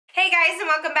Hey guys, and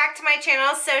welcome back to my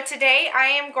channel. So today I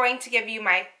am going to give you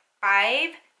my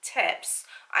 5 tips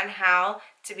on how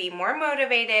to be more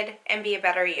motivated and be a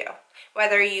better you.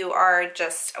 Whether you are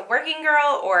just a working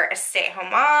girl or a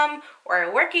stay-at-home mom or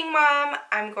a working mom,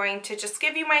 I'm going to just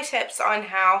give you my tips on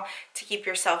how to keep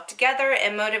yourself together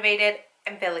and motivated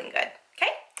and feeling good.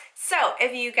 Okay? So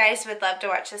if you guys would love to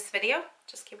watch this video,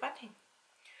 just keep watching.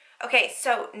 Okay,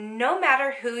 so no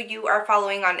matter who you are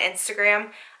following on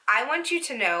Instagram, I want you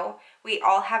to know we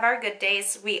all have our good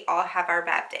days, we all have our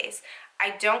bad days.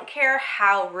 I don't care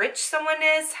how rich someone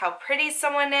is, how pretty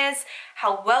someone is,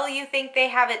 how well you think they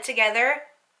have it together.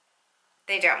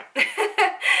 They don't.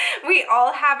 We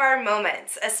all have our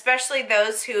moments, especially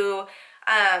those who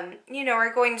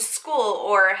are going to school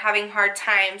or having hard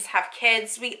times, have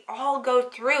kids. We all go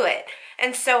through it.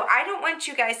 And so I don't want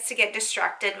you guys to get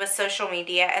distracted with social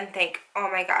media and think, oh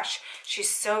my gosh, she's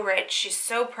so rich, she's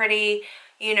so pretty,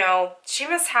 she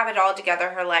must have it all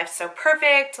together, her life's so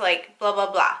perfect, like blah,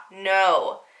 blah, blah.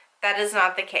 No, that is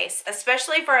not the case,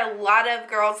 especially for a lot of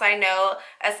girls I know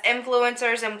as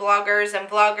influencers and bloggers and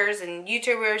vloggers and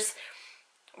YouTubers.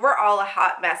 We're all a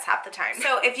hot mess half the time.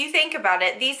 So if you think about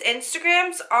it, these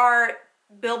Instagrams are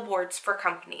billboards for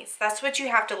companies. That's what you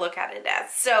have to look at it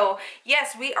as. So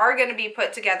yes, we are going to be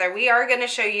put together. We are going to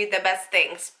show you the best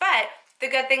things. But the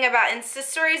good thing about Insta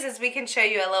stories is we can show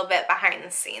you a little bit behind the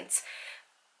scenes.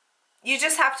 You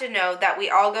just have to know that we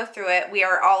all go through it. We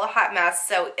are all a hot mess.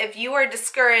 So if you are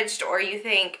discouraged or you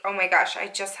think, oh my gosh, I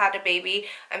just had a baby,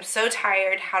 I'm so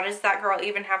tired, how does that girl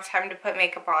even have time to put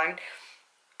makeup on?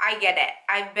 I get it.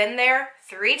 I've been there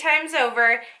 3 times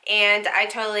over and I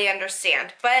totally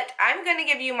understand. But I'm going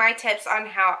to give you my tips on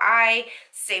how I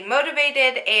stay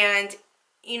motivated and,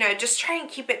 just try and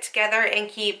keep it together and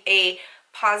keep a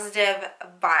positive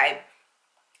vibe.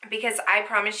 Because I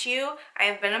promise you, I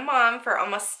have been a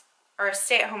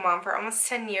stay-at-home mom for almost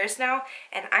 10 years now,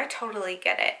 and I totally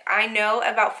get it. I know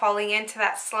about falling into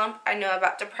that slump. I know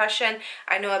about depression.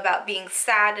 I know about being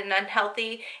sad and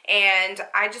unhealthy, and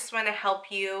I just want to help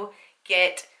you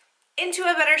get into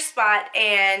a better spot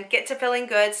and get to feeling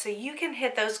good so you can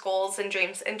hit those goals and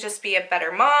dreams and just be a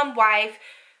better mom, wife,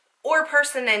 or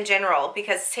person in general,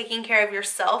 because taking care of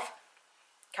yourself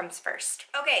comes first.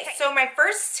 Okay, so my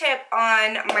first tip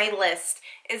on my list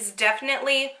is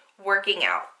definitely working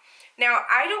out. Now,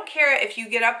 I don't care if you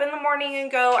get up in the morning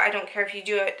and go. I don't care if you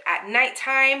do it at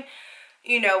nighttime,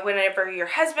 whenever your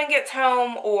husband gets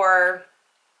home or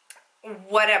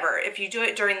whatever. If you do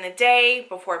it during the day,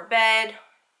 before bed,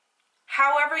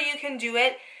 however you can do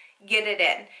it, get it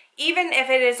in. Even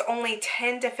if it is only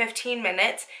 10 to 15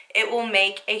 minutes, it will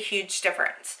make a huge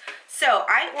difference. So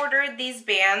I ordered these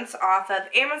bands off of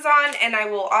Amazon, and I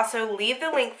will also leave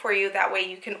the link for you. That way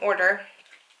you can order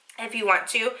if you want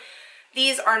to.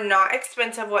 These are not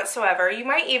expensive whatsoever. You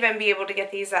might even be able to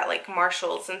get these at like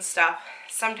Marshall's and stuff.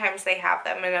 Sometimes they have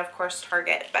them, and of course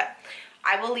Target, but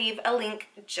I will leave a link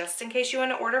just in case you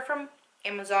want to order from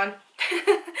Amazon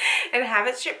and have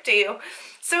it shipped to you.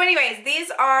 So anyways,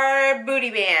 these are booty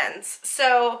bands.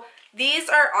 So these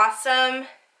are awesome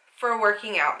for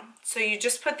working out. So you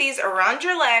just put these around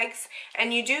your legs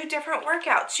and you do different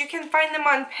workouts. You can find them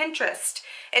on Pinterest.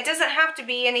 It doesn't have to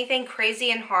be anything crazy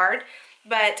and hard.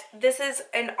 But this is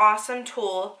an awesome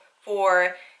tool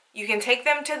for, you can take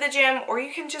them to the gym or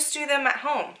you can just do them at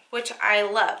home, which I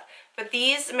love. But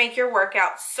these make your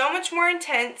workout so much more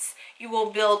intense. You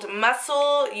will build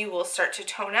muscle, you will start to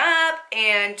tone up,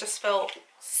 and just feel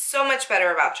so much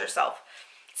better about yourself.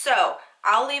 So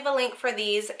I'll leave a link for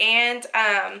these, and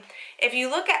if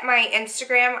you look at my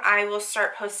Instagram, I will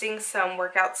start posting some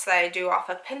workouts that I do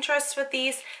off of Pinterest with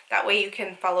these. That way you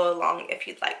can follow along if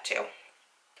you'd like to.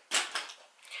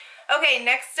 Okay,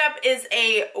 next up is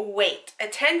a weight. A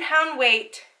 10-pound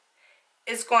weight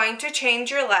is going to change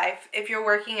your life if you're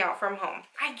working out from home.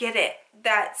 I get it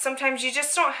that sometimes you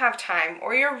just don't have time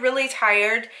or you're really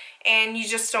tired and you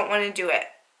just don't want to do it.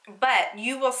 But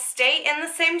you will stay in the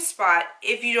same spot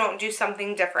if you don't do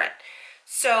something different.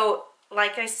 So,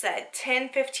 like I said,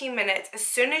 10-15 minutes as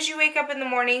soon as you wake up in the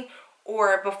morning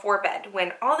or before bed.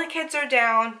 When all the kids are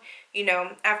down,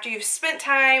 after you've spent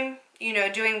time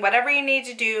doing whatever you need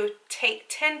to do, take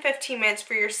 10-15 minutes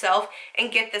for yourself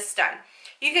and get this done.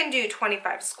 You can do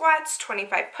 25 squats,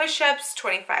 25 push-ups,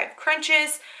 25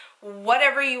 crunches,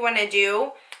 whatever you want to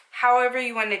do, however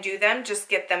you want to do them, just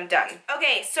get them done.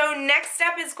 Okay, so next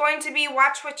step is going to be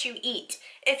watch what you eat.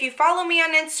 If you follow me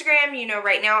on Instagram,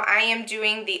 right now I am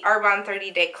doing the Arbonne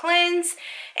 30-day cleanse,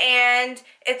 and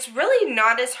it's really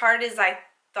not as hard as I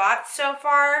thought so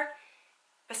far.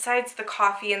 Besides the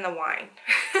coffee and the wine.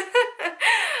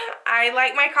 I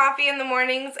like my coffee in the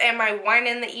mornings and my wine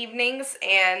in the evenings,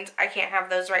 and I can't have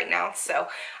those right now. So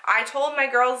I told my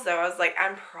girls though, I was like,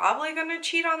 I'm probably gonna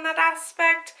cheat on that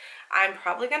aspect. I'm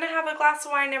probably gonna have a glass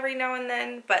of wine every now and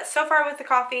then, but so far with the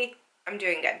coffee, I'm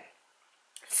doing good.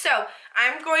 So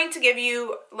I'm going to give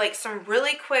you like some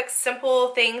really quick,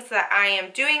 simple things that I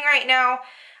am doing right now,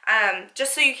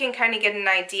 just so you can kind of get an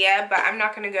idea, but I'm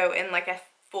not going to go in like a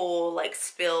full like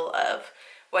spill of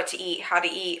what to eat, how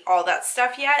to eat, all that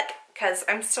stuff yet, because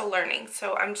I'm still learning.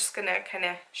 So I'm just going to kind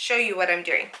of show you what I'm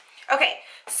doing. Okay,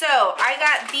 so I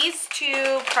got these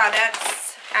two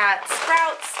products at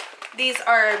Sprouts. These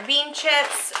are bean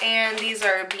chips and these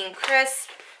are bean crisp,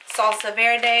 salsa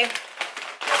verde.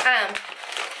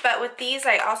 But with these,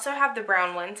 I also have the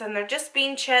brown ones, and they're just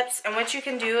bean chips, and what you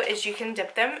can do is you can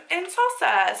dip them in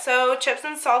salsa. So chips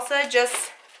and salsa,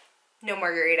 just no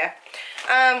margarita,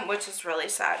 which is really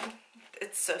sad.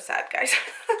 It's so sad, guys.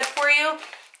 For you,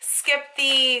 skip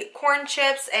the corn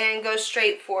chips and go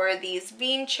straight for these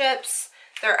bean chips.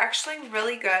 They're actually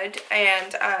really good,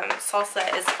 and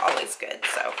salsa is always good,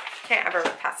 so can't ever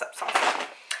pass up salsa.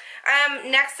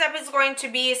 Next up is going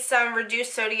to be some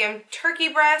reduced sodium turkey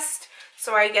breast.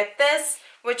 So I get this.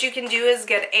 What you can do is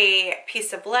get a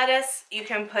piece of lettuce. You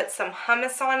can put some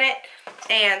hummus on it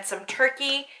and some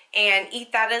turkey and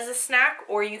eat that as a snack,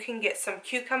 or you can get some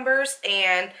cucumbers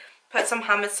and put some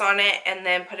hummus on it and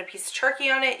then put a piece of turkey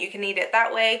on it. You can eat it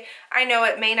that way. I know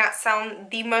it may not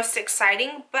sound the most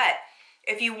exciting, but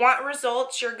if you want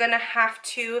results, you're gonna have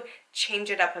to change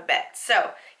it up a bit.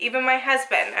 So even my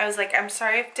husband, I was like, I'm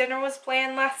sorry if dinner was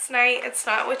bland last night. It's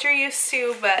not what you're used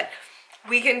to, but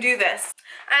we can do this.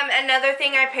 Another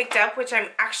thing I picked up, which I'm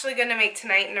actually going to make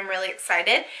tonight and I'm really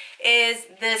excited, is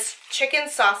this chicken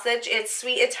sausage. It's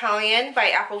Sweet Italian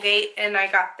by Applegate, and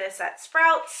I got this at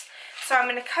Sprouts. So I'm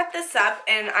going to cut this up,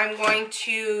 and I'm going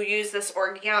to use this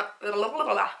organic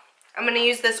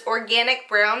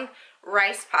brown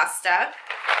rice pasta,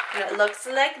 and it looks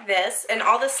like this. And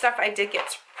all this stuff I did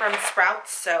get from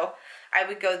Sprouts, so I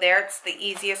would go there. It's the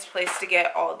easiest place to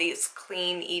get all these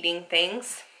clean eating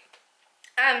things.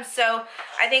 So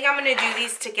I think I'm going to do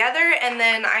these together, and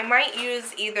then I might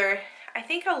use either, I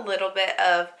think a little bit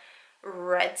of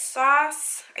red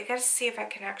sauce. I gotta see if I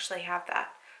can actually have that.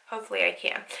 Hopefully I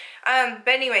can.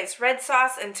 But anyways, red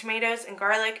sauce and tomatoes and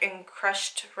garlic and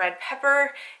crushed red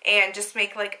pepper, and just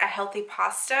make like a healthy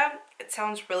pasta. It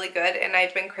sounds really good, and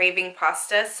I've been craving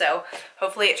pasta, so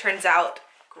hopefully it turns out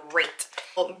great.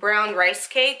 Brown rice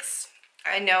cakes.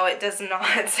 I know it does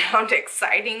not sound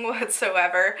exciting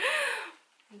whatsoever.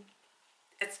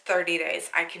 It's 30 days.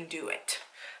 I can do it.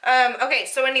 Okay,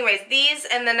 so anyways, these,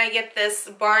 and then I get this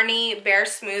Barney Bare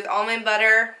Smooth almond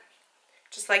butter,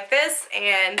 just like this,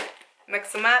 and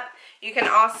mix them up. You can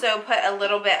also put a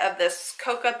little bit of this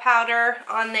cocoa powder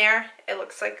on there. It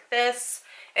looks like this.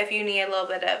 If you need a little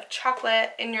bit of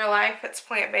chocolate in your life, it's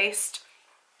plant-based.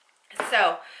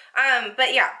 So,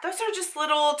 but yeah, those are just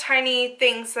little tiny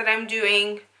things that I'm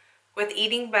doing with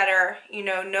eating better. You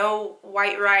know, no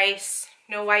white rice,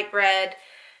 no white bread,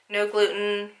 no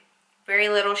gluten, very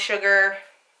little sugar.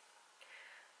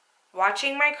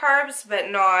 Watching my carbs, but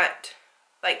not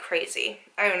like crazy.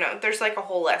 I don't know. There's like a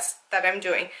whole list that I'm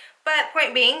doing. But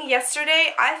point being,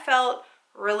 yesterday I felt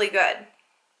really good,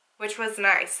 which was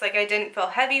nice. Like I didn't feel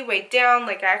heavy, weighed down.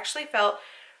 Like I actually felt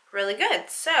really good.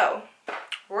 So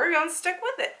we're gonna stick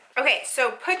with it. Okay,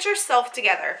 so put yourself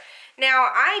together. Now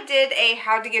I did a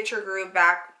How to Get Your Groove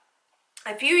Back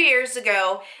a few years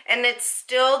ago, and it's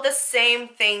still the same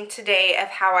thing today of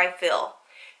how I feel.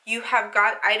 You have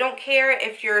got, I don't care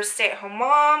if you're a stay-at-home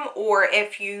mom or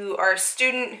if you are a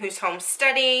student who's home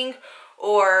studying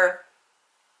or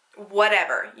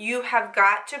whatever, you have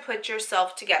got to put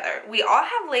yourself together. We all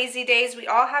have lazy days, we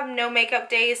all have no makeup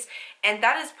days, and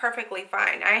that is perfectly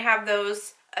fine. I have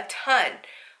those a ton,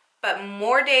 but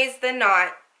more days than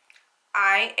not,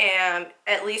 I am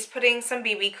at least putting some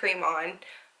BB cream on,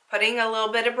 putting a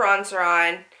little bit of bronzer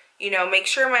on, you know, make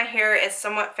sure my hair is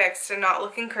somewhat fixed and not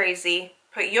looking crazy,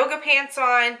 put yoga pants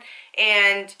on,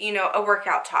 and, you know, a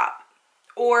workout top,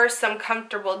 or some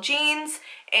comfortable jeans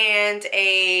and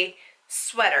a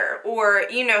sweater, or,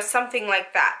 you know, something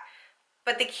like that.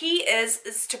 But the key is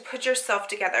to put yourself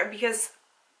together, because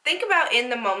think about in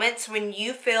the moments when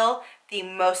you feel the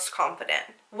most confident.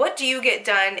 What do you get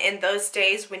done in those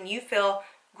days when you feel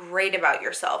great about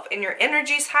yourself and your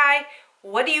energy's high?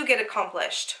 What do you get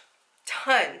accomplished?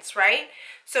 Tons, right?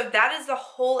 So that is the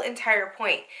whole entire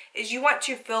point, is you want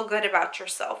to feel good about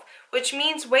yourself, which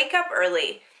means wake up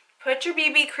early, put your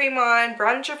BB cream on,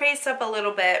 bronze your face up a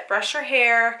little bit, brush your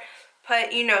hair,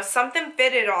 put, you know, something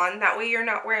fitted on. That way you're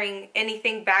not wearing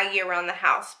anything baggy around the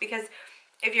house, because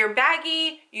if you're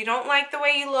baggy, you don't like the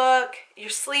way you look, you're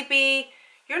sleepy,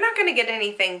 you're not going to get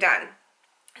anything done.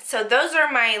 So those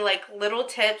are my like little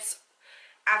tips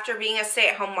after being a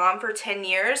stay-at-home mom for 10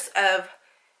 years of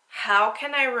how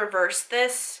can I reverse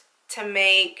this to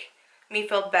make me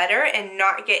feel better and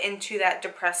not get into that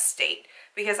depressed state.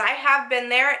 Because I have been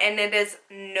there, and it is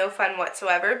no fun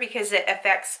whatsoever, because it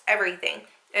affects everything.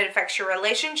 It affects your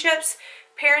relationships,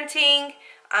 parenting,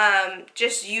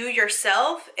 just you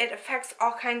yourself. It affects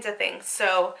all kinds of things.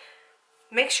 So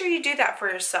make sure you do that for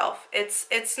yourself.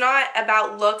 It's not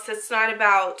about looks. It's not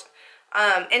about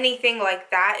anything like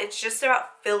that. It's just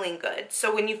about feeling good.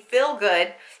 So when you feel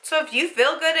good, so if you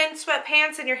feel good in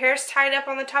sweatpants and your hair's tied up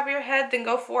on the top of your head, then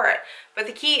go for it. But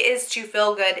the key is to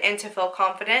feel good and to feel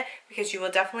confident, because you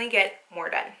will definitely get more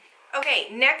done. Okay,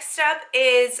 next up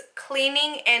is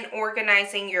cleaning and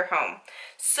organizing your home.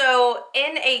 So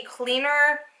in a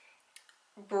cleaner,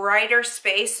 brighter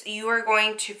space, you are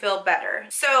going to feel better.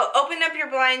 So open up your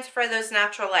blinds for those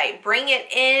natural light. Bring it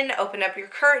in, open up your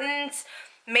curtains,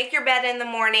 make your bed in the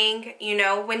morning. You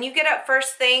know, when you get up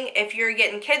first thing, if you're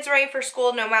getting kids ready for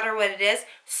school, no matter what it is,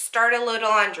 start a load of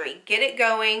laundry. Get it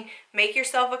going, make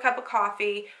yourself a cup of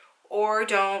coffee, or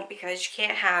don't, because you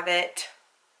can't have it.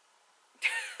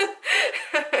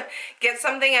 Get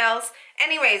something else.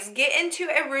 Anyways, get into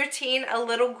a routine, a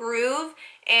little groove,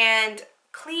 and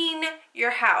clean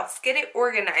your house. Get it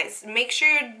organized. Make sure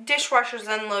your dishwasher's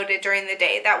unloaded during the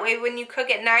day. That way when you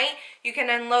cook at night, you can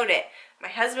unload it. My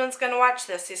husband's going to watch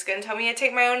this. He's going to tell me to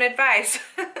take my own advice.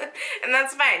 And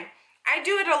that's fine. I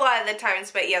do it a lot of the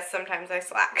times, but yes, sometimes I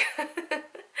slack.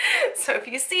 So if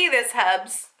you see this,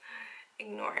 hubs,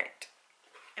 ignore it.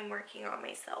 I'm working on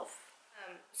myself.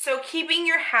 So keeping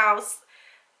your house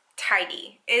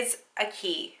tidy is a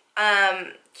key.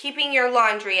 Keeping your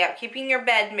laundry up, keeping your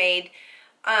bed made.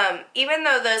 Even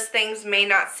though those things may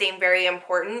not seem very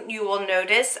important, you will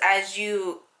notice as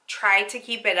you try to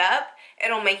keep it up,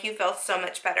 it'll make you feel so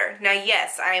much better. Now,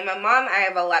 yes, I am a mom. I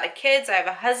have a lot of kids. I have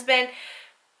a husband.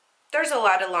 There's a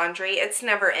lot of laundry. It's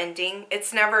never ending.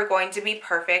 It's never going to be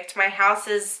perfect. My house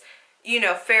is, you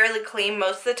know, fairly clean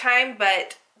most of the time,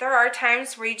 but there are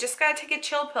times where you just gotta take a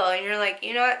chill pill and you're like,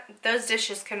 you know what, those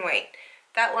dishes can wait.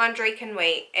 That laundry can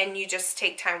wait, and you just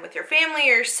take time with your family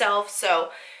or yourself.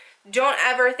 So don't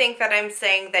ever think that I'm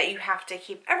saying that you have to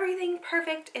keep everything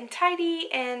perfect and tidy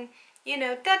and, you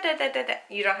know, da-da-da-da-da.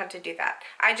 You don't have to do that.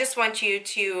 I just want you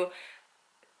to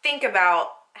think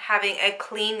about having a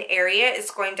clean area is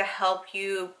going to help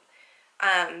you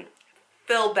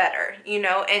feel better, you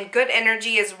know, and good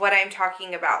energy is what I'm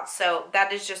talking about. So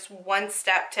that is just one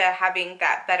step to having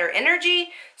that better energy.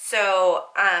 So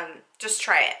just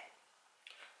try it.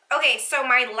 Okay, so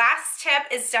my last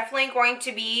tip is definitely going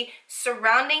to be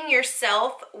surrounding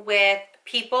yourself with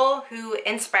people who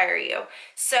inspire you.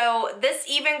 So this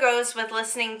even goes with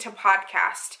listening to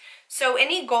podcasts. So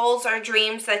any goals or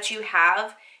dreams that you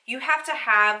have to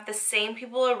have the same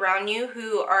people around you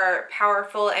who are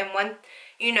powerful and want,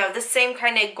 you know, the same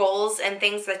kind of goals and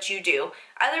things that you do.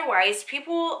 Otherwise,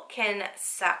 people can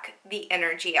suck the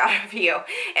energy out of you.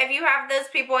 If you have those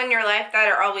people in your life that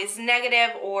are always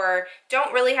negative or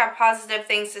don't really have positive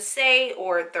things to say,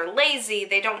 or they're lazy,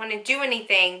 they don't want to do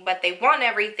anything, but they want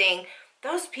everything,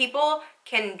 those people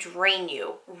can drain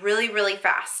you really, really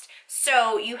fast.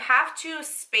 So you have to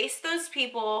space those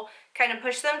people, kind of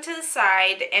push them to the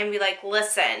side and be like,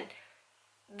 listen,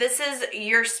 this is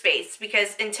your space,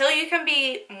 because until you can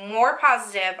be more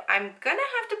positive, I'm gonna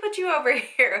have to put you over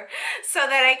here so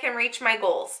that I can reach my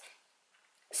goals.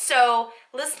 So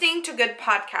listening to good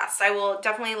podcasts, I will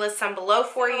definitely list some below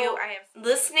for you. I have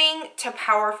listening to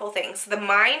powerful things. The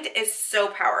mind is so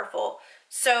powerful.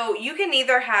 So you can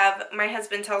either have, my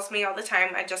husband tells me all the time,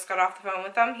 I just got off the phone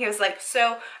with him, he was like,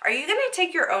 so are you gonna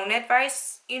take your own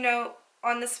advice, you know,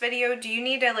 on this video? Do you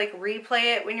need to like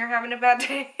replay it when you're having a bad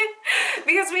day?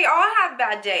 Because we all have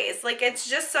bad days. Like, it's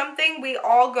just something we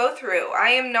all go through. I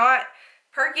am not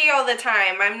perky all the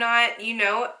time. I'm not, you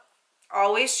know,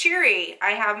 always cheery.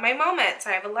 I have my moments.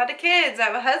 I have a lot of kids. I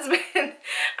have a husband.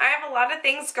 I have a lot of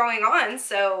things going on.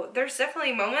 So there's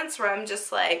definitely moments where I'm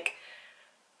just like,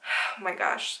 oh my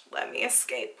gosh, let me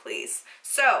escape, please.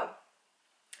 So,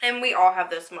 and we all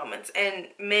have those moments, and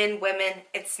men, women,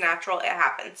 it's natural, it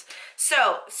happens.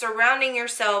 So surrounding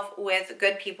yourself with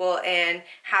good people and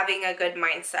having a good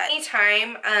mindset.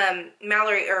 Anytime,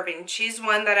 Mallory Irving, she's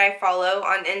one that I follow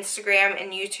on Instagram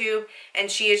and YouTube,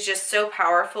 and she is just so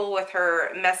powerful with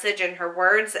her message and her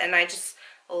words, and I just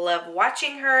love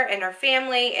watching her and her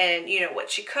family and, you know, what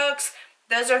she cooks.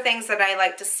 Those are things that I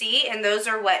like to see, and those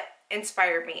are what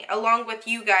inspired me, along with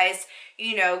you guys,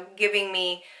 you know, giving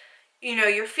me, you know,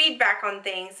 your feedback on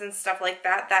things and stuff like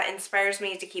that. That inspires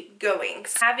me to keep going.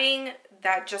 So having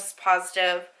that just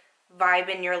positive vibe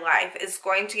in your life is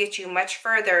going to get you much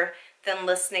further than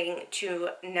listening to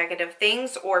negative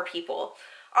things or people.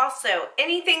 Also,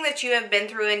 anything that you have been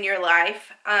through in your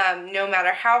life, no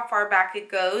matter how far back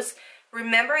it goes,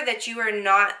 remember that you are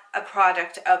not a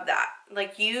product of that.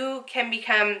 Like, you can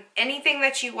become anything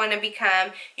that you want to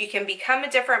become. You can become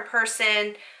a different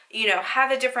person, you know,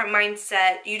 have a different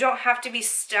mindset. You don't have to be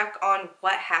stuck on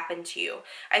what happened to you.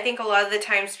 I think a lot of the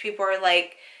times people are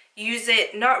like, use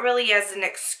it not really as an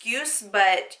excuse,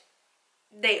 but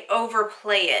they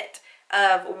overplay it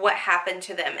of what happened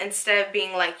to them, instead of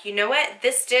being like, you know what,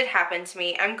 this did happen to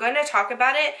me. I'm going to talk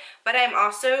about it, but I'm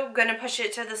also going to push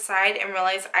it to the side and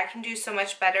realize I can do so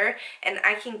much better, and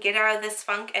I can get out of this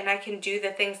funk, and I can do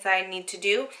the things that I need to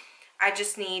do. I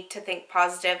just need to think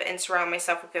positive and surround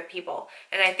myself with good people.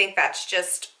 And I think that's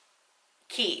just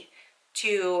key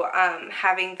to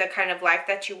having the kind of life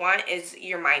that you want, is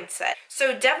your mindset.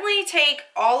 So definitely take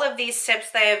all of these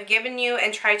tips that I have given you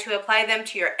and try to apply them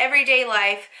to your everyday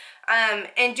life.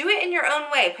 And do it in your own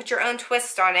way. Put your own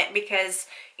twist on it, because,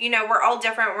 you know, we're all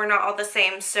different. We're not all the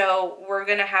same. So we're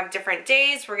going to have different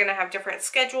days. We're going to have different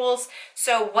schedules.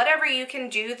 So whatever you can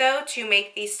do, though, to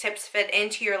make these tips fit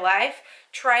into your life,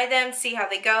 try them, see how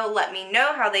they go. Let me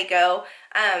know how they go,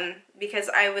 because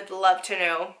I would love to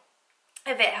know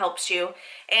if it helps you.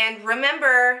 And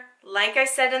remember, like I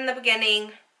said in the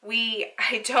beginning,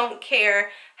 I don't care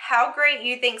how great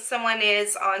you think someone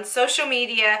is on social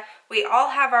media. We all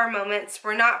have our moments.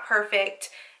 We're not perfect,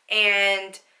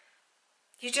 and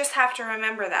you just have to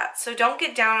remember that. So don't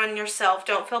get down on yourself.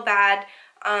 Don't feel bad,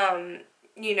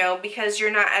 you know, because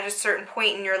you're not at a certain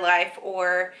point in your life,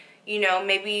 or, you know,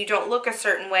 maybe you don't look a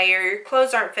certain way, or your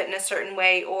clothes aren't fit in a certain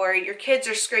way, or your kids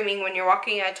are screaming when you're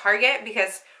walking at Target,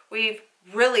 because we've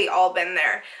really all been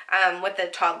there, with a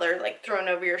toddler like thrown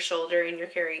over your shoulder and you're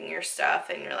carrying your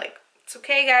stuff and you're like, it's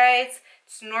okay guys,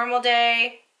 it's a normal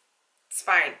day, it's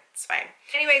fine, it's fine.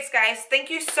 Anyways guys,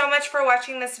 thank you so much for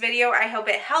watching this video. I hope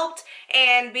it helped,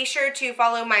 and be sure to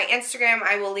follow my Instagram.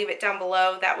 I will leave it down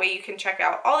below. That way you can check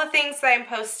out all the things that I'm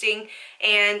posting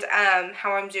and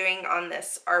how I'm doing on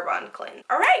this Arbonne cleanse.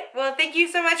 Alright, well thank you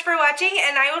so much for watching,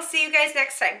 and I will see you guys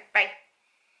next time. Bye.